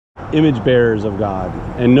image bearers of God,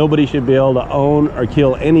 and nobody should be able to own or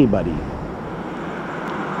kill anybody.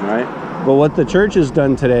 Right? But what the church has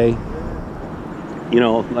done today, you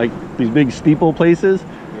know, like these big steeple places,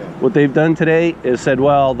 what they've done today is said,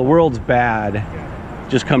 well, the world's bad,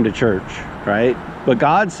 just come to church, right? But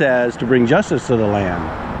God says to bring justice to the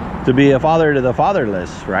land, to be a father to the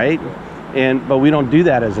fatherless, right? But we don't do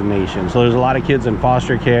that as a nation. So there's a lot of kids in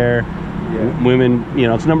foster care, women, you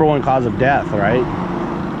know, it's #1 cause of death, right?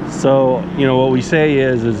 So, you know, what we say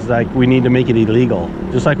is like we need to make it illegal.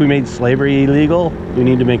 Just like we made slavery illegal, we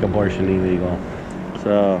need to make abortion illegal.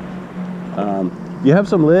 So, you have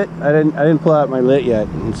some lit? I didn't pull out my lit yet.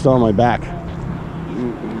 It's still on my back. Well,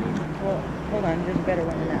 hold on, there's a better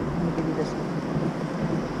one than that. Let me give you this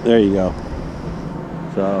one. There you go.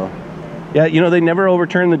 So, yeah, you know, they never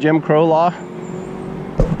overturned the Jim Crow law.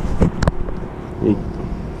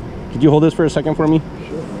 Could you hold this for a second for me?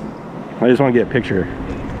 Sure. I just want to get a picture.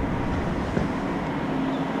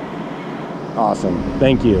 Awesome.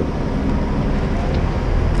 Thank you.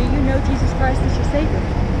 Do you know Jesus Christ is your Savior?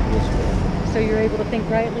 Yes, ma'am. So you're able to think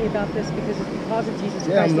rightly about this because it's because of Jesus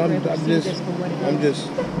Yeah, Christ that I'm you're able to see just, this for what it I'm is. just,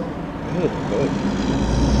 good.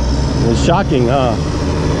 It's shocking, huh?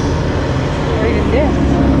 Or even this.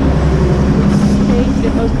 Things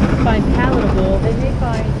that most people find palatable, they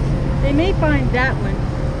may find that one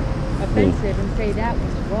offensive and say that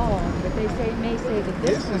one's wrong, but they may say that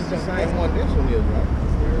this This one's is the okay. same one this one is, right?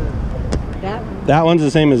 That one. That one's the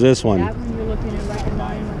same as this one. That one you're looking at like a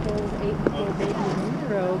 9-month-old, 8-month-old baby in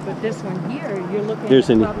utero, but this one here you're looking Here, at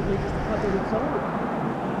Cindy. probably just a couple weeks old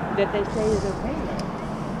that they say is okay.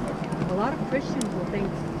 A lot of Christians will think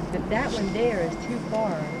that that one there is too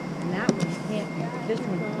far and that one can't be. This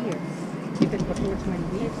one here, if it's before 20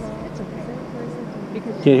 weeks, it's okay.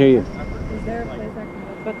 Because Can't hear you. is there a place I can go?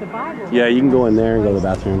 But the Bible. Yeah, you can go in there and go to the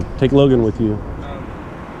bathroom. Take Logan with you.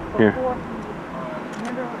 Here. Before,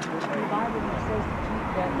 remember the Bible says to keep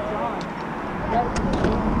that John.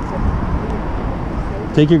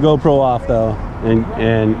 Take your GoPro off though,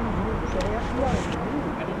 and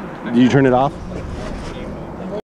did you turn it off?